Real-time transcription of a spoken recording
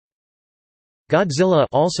Godzilla,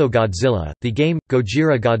 also Godzilla, the game,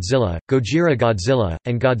 Gojira Godzilla,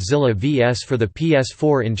 and Godzilla vs for the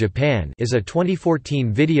PS4 in Japan is a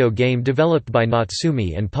 2014 video game developed by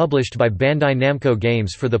Natsume and published by Bandai Namco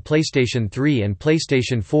Games for the PlayStation 3 and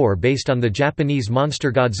PlayStation 4 based on the Japanese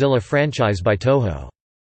Monster Godzilla franchise by Toho.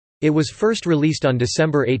 It was first released on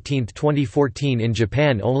December 18, 2014 in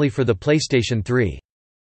Japan only for the PlayStation 3.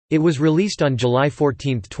 It was released on July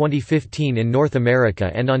 14, 2015 in North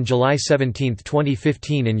America and on July 17,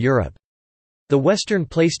 2015 in Europe. The Western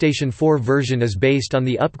PlayStation 4 version is based on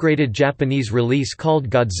the upgraded Japanese release called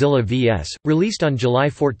Godzilla vs, released on July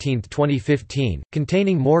 14, 2015,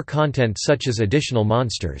 containing more content such as additional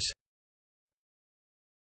monsters.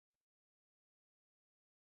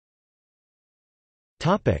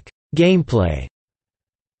 Gameplay.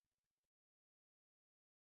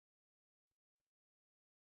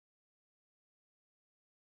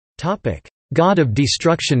 God of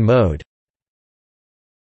Destruction mode.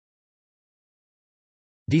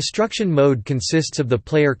 Destruction mode consists of the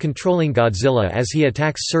player controlling Godzilla as he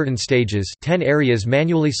attacks certain stages, 10 areas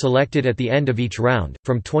manually selected at the end of each round,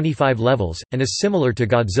 from 25 levels, and is similar to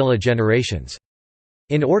Godzilla Generations.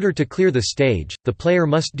 In order to clear the stage, the player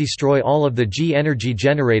must destroy all of the G-energy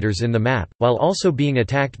generators in the map, while also being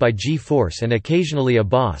attacked by G-force and occasionally a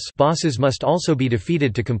boss. Bosses must also be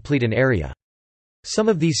defeated to complete an area. Some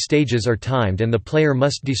of these stages are timed and the player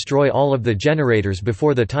must destroy all of the generators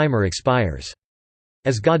before the timer expires.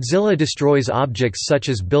 As Godzilla destroys objects such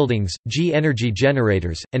as buildings, G-energy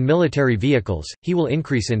generators, and military vehicles, he will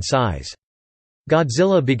increase in size.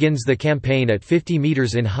 Godzilla begins the campaign at 50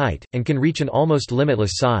 meters in height, and can reach an almost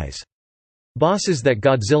limitless size. Bosses that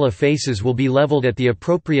Godzilla faces will be leveled at the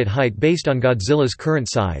appropriate height based on Godzilla's current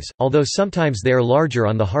size, although sometimes they are larger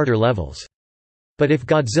on the harder levels. But if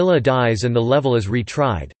Godzilla dies and the level is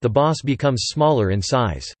retried, the boss becomes smaller in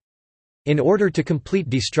size. In order to complete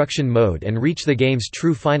destruction mode and reach the game's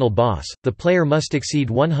true final boss, the player must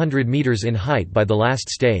exceed 100 meters in height by the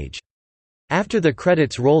last stage. After the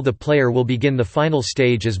credits roll, the player will begin the final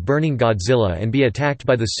stage as Burning Godzilla and be attacked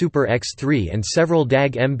by the Super X-3 and several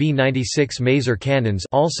DAG MB-96 Maser cannons,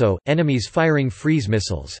 also, enemies firing freeze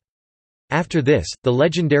missiles. After this, the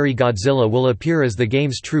legendary Godzilla will appear as the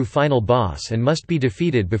game's true final boss and must be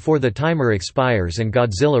defeated before the timer expires and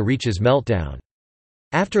Godzilla reaches meltdown.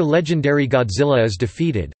 After legendary Godzilla is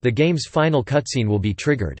defeated, the game's final cutscene will be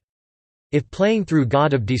triggered. If playing through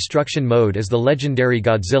God of Destruction mode as the legendary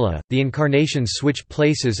Godzilla, the incarnations switch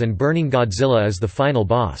places and Burning Godzilla is the final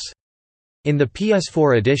boss. In the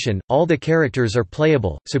PS4 edition, all the characters are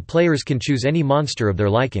playable, so players can choose any monster of their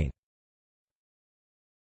liking.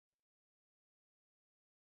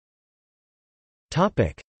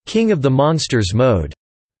 King of the Monsters mode.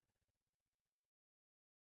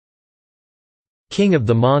 King of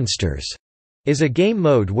the Monsters is a game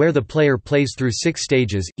mode where the player plays through 6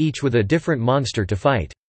 stages, each with a different monster to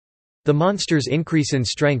fight. The monsters increase in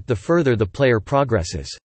strength the further the player progresses.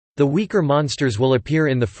 The weaker monsters will appear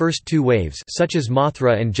in the first 2 waves, such as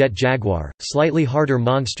Mothra and Jet Jaguar, slightly harder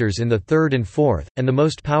monsters in the 3rd and 4th, and the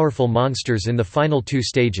most powerful monsters in the final 2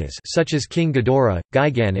 stages, such as King Ghidorah,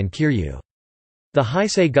 Gigan and Kiryu. The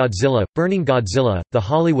Heisei Godzilla, Burning Godzilla, the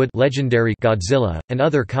Hollywood legendary Godzilla, and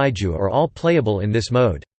other kaiju are all playable in this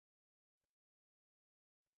mode.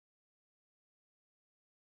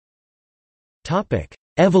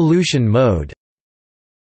 Evolution mode.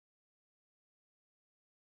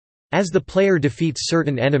 As the player defeats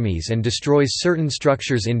certain enemies and destroys certain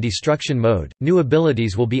structures in destruction mode, new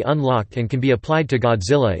abilities will be unlocked and can be applied to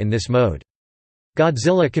Godzilla in this mode.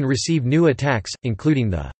 Godzilla can receive new attacks, including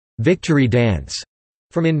the Victory Dance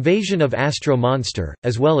from Invasion of Astro Monster,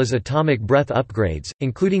 as well as atomic breath upgrades,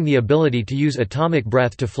 including the ability to use atomic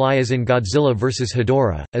breath to fly as in Godzilla vs.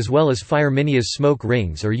 Hedorah, as well as fire mini as smoke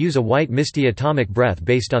rings or use a white misty atomic breath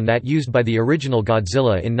based on that used by the original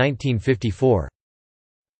Godzilla in 1954.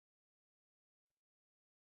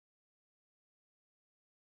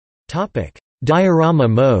 Diorama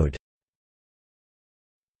mode.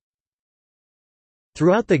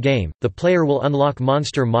 Throughout the game, the player will unlock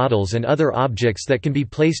monster models and other objects that can be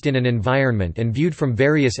placed in an environment and viewed from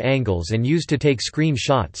various angles and used to take screen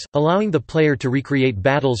shots, allowing the player to recreate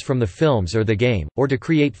battles from the films or the game, or to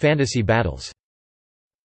create fantasy battles.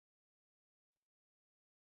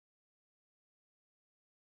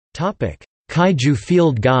 Kaiju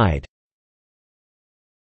Field Guide.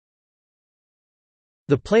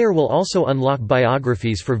 The player will also unlock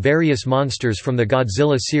biographies for various monsters from the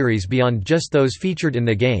Godzilla series beyond just those featured in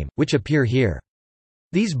the game, which appear here.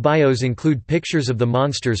 These bios include pictures of the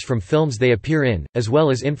monsters from films they appear in, as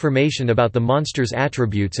well as information about the monsters'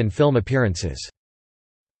 attributes and film appearances.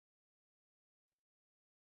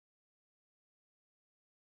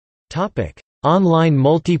 Online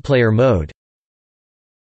multiplayer mode.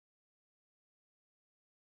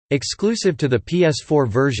 Exclusive to the PS4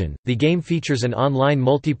 version, the game features an online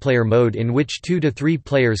multiplayer mode in which 2 to 3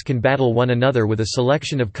 players can battle one another with a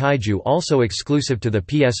selection of kaiju, also exclusive to the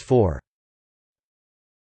PS4.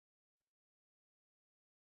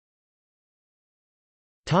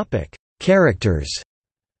 Characters.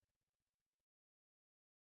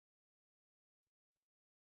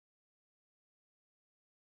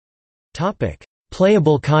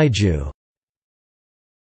 Playable kaiju.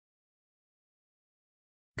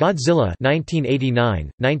 Godzilla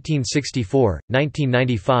 1989, 1964,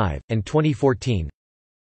 1995, and 2014.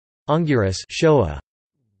 Anguirus Showa.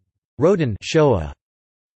 Rodan Showa.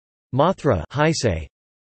 Mothra Heisei.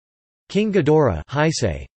 King Ghidorah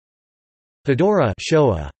Heisei. Hedorah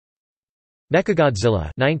Showa.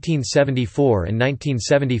 Mechagodzilla 1974 and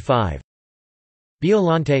 1975.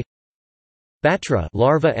 Biollante. Batra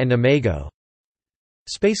Larva and Imago.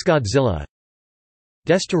 Space Godzilla.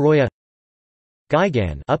 Destoroyah.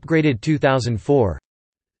 Gigan upgraded 2004.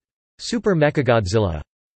 Super Mechagodzilla.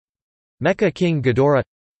 Mecha King Ghidorah.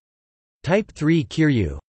 Type 3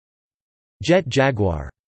 Kiryu. Jet Jaguar.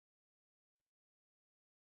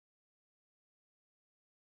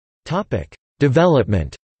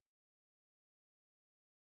 Development.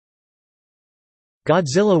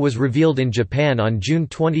 Godzilla was revealed in Japan on June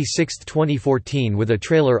 26, 2014 with a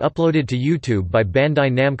trailer uploaded to YouTube by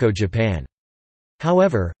Bandai Namco Japan.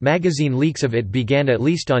 However, magazine leaks of it began at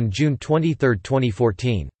least on June 23,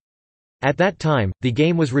 2014. At that time, the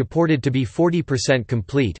game was reported to be 40%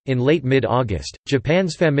 complete. In late mid-August,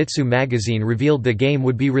 Japan's Famitsu magazine revealed the game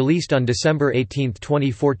would be released on December 18,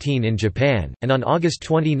 2014 in Japan, and on August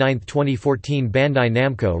 29, 2014 Bandai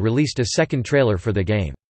Namco released a second trailer for the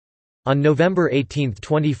game. On November 18,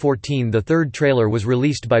 2014 the third trailer was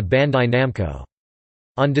released by Bandai Namco.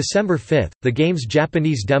 On December 5, the game's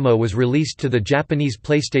Japanese demo was released to the Japanese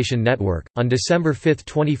PlayStation Network. On December 5,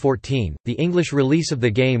 2014, the English release of the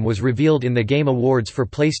game was revealed in the Game Awards for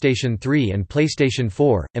PlayStation 3 and PlayStation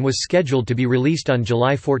 4, and was scheduled to be released on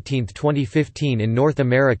July 14, 2015 in North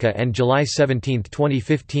America and July 17,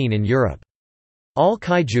 2015 in Europe. All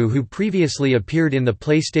kaiju who previously appeared in the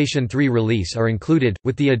PlayStation 3 release are included,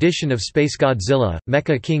 with the addition of Space Godzilla,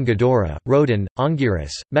 Mecha King Ghidorah, Rodan,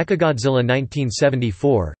 Anguirus, Mechagodzilla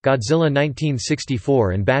 1974, Godzilla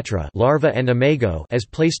 1964 and Batra Larva and Imago as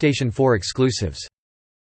PlayStation 4 exclusives.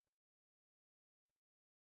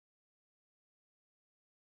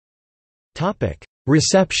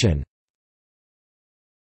 Reception.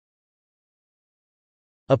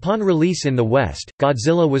 Upon release in the West,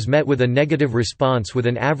 Godzilla was met with a negative response with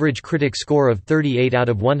an average critic score of 38 out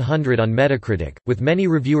of 100 on Metacritic, with many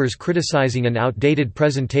reviewers criticizing an outdated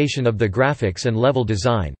presentation of the graphics and level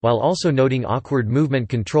design, while also noting awkward movement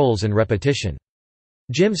controls and repetition.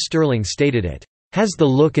 Jim Sterling stated it has the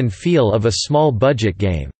look and feel of a small-budget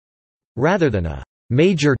game, rather than a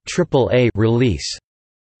major, AAA release,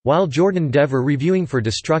 while Jordan Dever reviewing for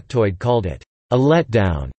Destructoid called it a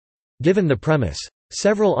letdown, given the premise.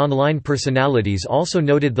 Several online personalities also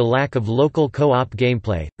noted the lack of local co-op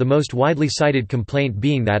gameplay, the most widely cited complaint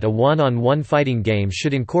being that a one-on-one fighting game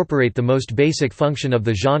should incorporate the most basic function of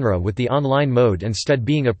the genre with the online mode instead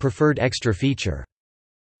being a preferred extra feature.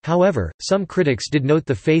 However, some critics did note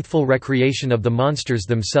the faithful recreation of the monsters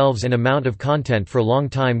themselves and amount of content for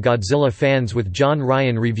long-time Godzilla fans, with John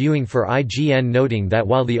Ryan reviewing for IGN noting that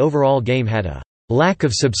while the overall game had a lack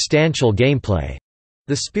of substantial gameplay,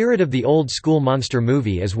 the spirit of the old-school monster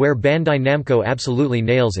movie is where Bandai Namco absolutely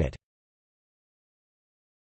nails it.